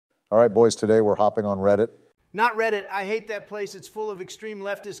All right, boys, today we're hopping on Reddit. Not Reddit. I hate that place. It's full of extreme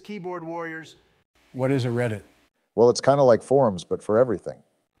leftist keyboard warriors. What is a Reddit? Well, it's kind of like forums, but for everything.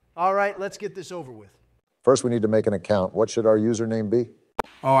 All right, let's get this over with. First, we need to make an account. What should our username be?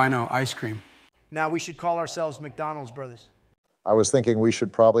 Oh, I know, ice cream. Now we should call ourselves McDonald's Brothers. I was thinking we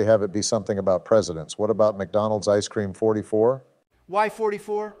should probably have it be something about presidents. What about McDonald's Ice Cream 44? Why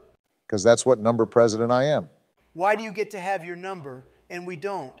 44? Because that's what number president I am. Why do you get to have your number and we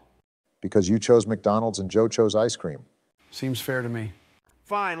don't? Because you chose McDonald's and Joe chose ice cream. Seems fair to me.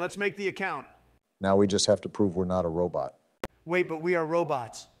 Fine, let's make the account. Now we just have to prove we're not a robot. Wait, but we are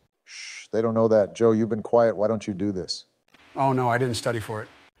robots. Shh, they don't know that. Joe, you've been quiet. Why don't you do this? Oh, no, I didn't study for it.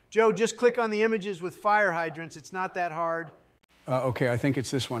 Joe, just click on the images with fire hydrants. It's not that hard. Okay, I think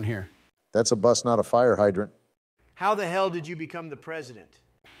it's this one here. That's a bus, not a fire hydrant. How the hell did you become the president?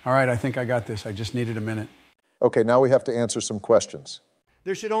 All right, I think I got this. I just needed a minute. Okay, now we have to answer some questions.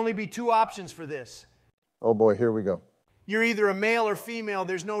 There should only be two options for this. Oh boy, here we go. You're either a male or female.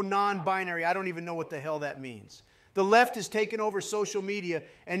 There's no non-binary. I don't even know what the hell that means. The left has taken over social media,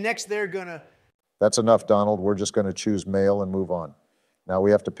 and next they're gonna... That's enough, Donald. We're just going to choose male and move on. Now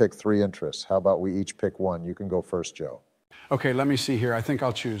we have to pick 3 interests. How about we each pick one? You can go first, Joe. Okay, let me see here. I think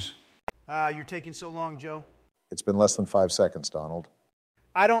I'll choose. You're taking so long, Joe. It's been less than 5 seconds, Donald.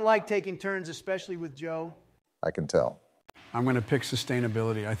 I don't like taking turns, especially with Joe. I can tell. I'm going to pick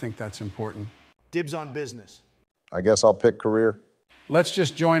sustainability. I think that's important. Dibs on business. I guess I'll pick career. Let's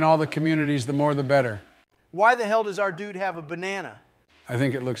just join all the communities, the more the better. Why the hell does our dude have a banana? I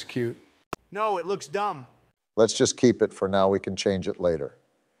think it looks cute. No, it looks dumb. Let's just keep it for now. We can change it later.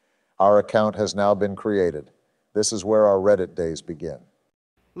 Our account has now been created. This is where our Reddit days begin.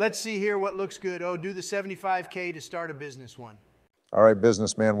 Let's see here what looks good. Oh, do the 75K to start a business one. All right,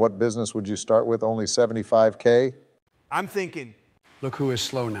 businessman, what business would you start with? Only 75K? I'm thinking. Look who is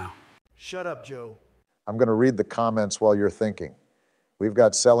slow now. Shut up, Joe. I'm going to read the comments while you're thinking. We've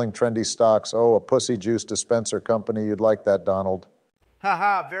got selling trendy stocks. Oh, a pussy juice dispenser company. You'd like that, Donald.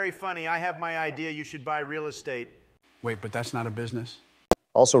 Haha, very funny. I have my idea. You should buy real estate. Wait, but that's not a business?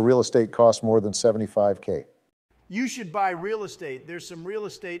 Also, real estate costs more than 75K. You should buy real estate. There's some real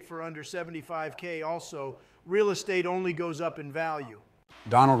estate for under 75K also. Real estate only goes up in value.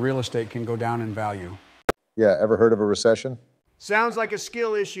 Donald, real estate can go down in value. Yeah, ever heard of a recession? Sounds like a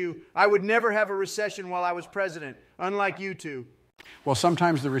skill issue. I would never have a recession while I was president, unlike you two. Well,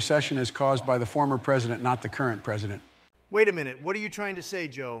 sometimes the recession is caused by the former president, not the current president. Wait a minute. What are you trying to say,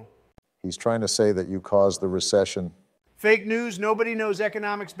 Joe? He's trying to say that you caused the recession. Fake news. Nobody knows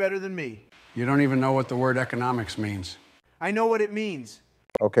economics better than me. You don't even know what the word economics means. I know what it means.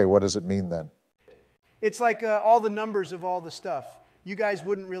 Okay, what does it mean then? It's like all the numbers of all the stuff. You guys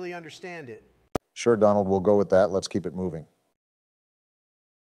wouldn't really understand it. Sure, Donald, we'll go with that. Let's keep it moving.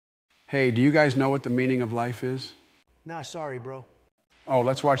 Hey, do you guys know what the meaning of life is? Nah, sorry, bro. Oh,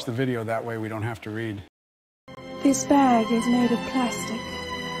 let's watch the video. That way we don't have to read. This bag is made of plastic.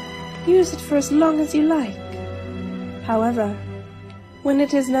 Use it for as long as you like. However, when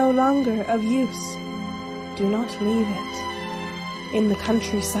it is no longer of use, do not leave it in the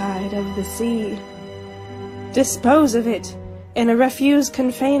countryside of the sea. Dispose of it in a refuse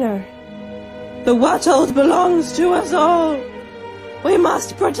container. The world belongs to us all. We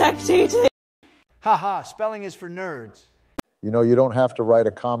must protect it. Haha, spelling is for nerds. You know, you don't have to write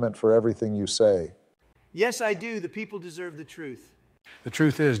a comment for everything you say. Yes, I do. The people deserve the truth. The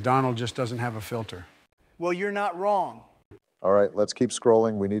truth is, Donald just doesn't have a filter. Well, you're not wrong. All right, let's keep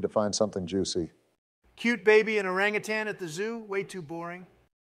scrolling. We need to find something juicy. Cute baby and orangutan at the zoo? Way too boring.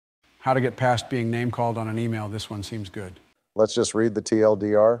 How to get past being name-called on an email. This one seems good. Let's just read the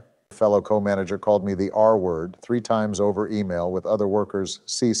TLDR. A fellow co-manager called me the R word 3 times over email with other workers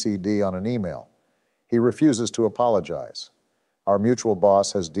CC'd on an email. He refuses to apologize. Our mutual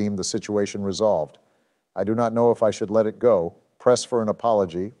boss has deemed the situation resolved. I do not know if I should let it go, press for an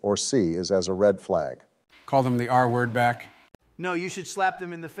apology, or C is as a red flag. Call them the R word back. No, you should slap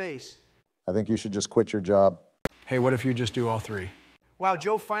them in the face. I think you should just quit your job. Hey, what if you just do all 3? Wow,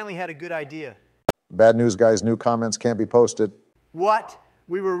 Joe finally had a good idea. Bad news, guys. New comments can't be posted. What?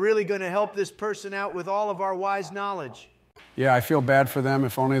 We were really going to help this person out with all of our wise knowledge. Yeah, I feel bad for them.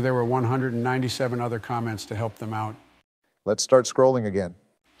 If only there were 197 other comments to help them out. Let's start scrolling again.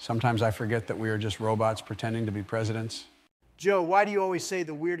 Sometimes I forget that we are just robots pretending to be presidents. Joe, why do you always say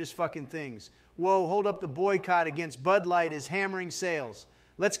the weirdest fucking things? Whoa, hold up, the boycott against Bud Light is hammering sales.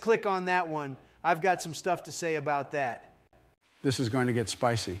 Let's click on that one. I've got some stuff to say about that. This is going to get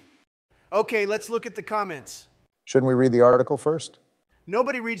spicy. Okay, let's look at the comments. Shouldn't we read the article first?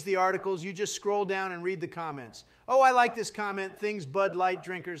 Nobody reads the articles. You just scroll down and read the comments. Oh, I like this comment. Things Bud Light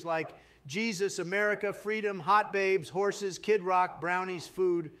drinkers like: Jesus, America, freedom, hot babes, horses, Kid Rock, brownies,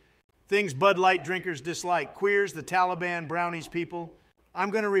 food. Things Bud Light drinkers dislike: queers, the Taliban, brownies, people. I'm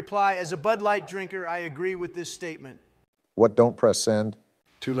going to reply, as a Bud Light drinker, I agree with this statement. What, don't press send?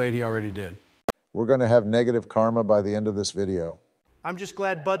 Too late, he already did. We're going to have negative karma by the end of this video. I'm just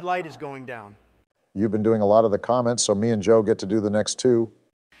glad Bud Light is going down. You've been doing a lot of the comments, so me and Joe get to do the next two.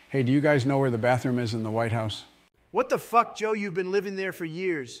 Hey, do you guys know where the bathroom is in the White House? What the fuck, Joe? You've been living there for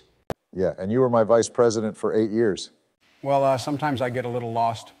years. Yeah, and you were my vice president for 8 years. Well, sometimes I get a little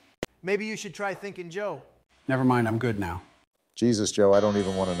lost. Maybe you should try thinking Joe. Never mind, I'm good now. Jesus, Joe, I don't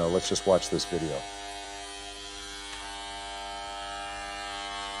even want to know. Let's just watch this video.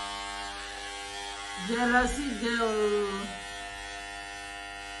 Jealousy girl.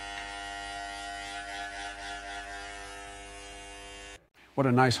 What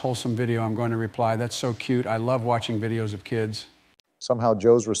a nice, wholesome video. I'm going to reply. That's so cute. I love watching videos of kids. Somehow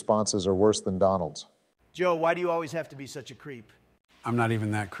Joe's responses are worse than Donald's. Joe, why do you always have to be such a creep? I'm not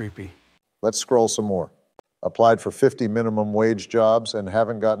even that creepy. Let's scroll some more. Applied for 50 minimum wage jobs and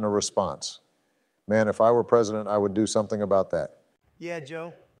haven't gotten a response. Man, if I were president, I would do something about that. Yeah,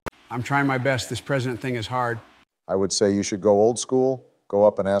 Joe. I'm trying my best. This president thing is hard. I would say you should go old school, go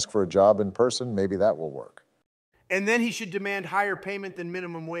up and ask for a job in person. Maybe that will work. And then he should demand higher payment than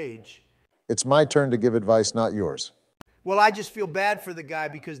minimum wage. It's my turn to give advice, not yours. Well, I just feel bad for the guy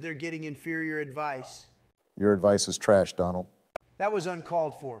because they're getting inferior advice. Your advice is trash, Donald. That was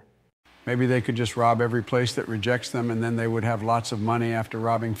uncalled for. Maybe they could just rob every place that rejects them, and then they would have lots of money after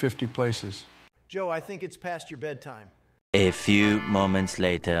robbing 50 places. Joe, I think it's past your bedtime. A few moments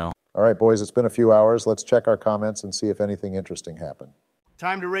later. All right, boys, it's been a few hours. Let's check our comments and see if anything interesting happened.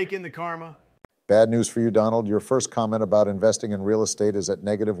 Time to rake in the karma. Bad news for you, Donald. Your first comment about investing in real estate is at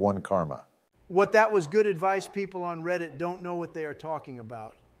 -1 karma. What that was good advice, people on Reddit don't know what they are talking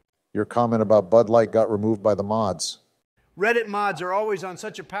about. Your comment about Bud Light got removed by the mods. Reddit mods are always on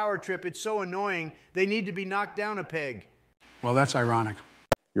such a power trip, it's so annoying, they need to be knocked down a peg. Well, that's ironic.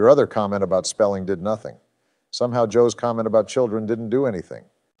 Your other comment about spelling did nothing. Somehow Joe's comment about children didn't do anything.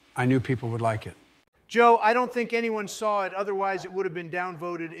 I knew people would like it. Joe, I don't think anyone saw it, otherwise it would have been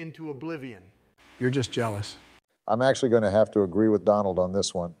downvoted into oblivion. You're just jealous. I'm actually going to have to agree with Donald on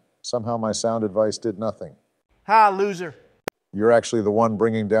this one. Somehow my sound advice did nothing. Ha, loser. You're actually the one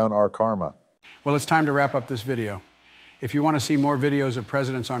bringing down our karma. Well, it's time to wrap up this video. If you want to see more videos of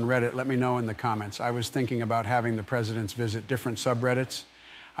presidents on Reddit, let me know in the comments. I was thinking about having the presidents visit different subreddits.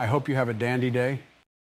 I hope you have a dandy day.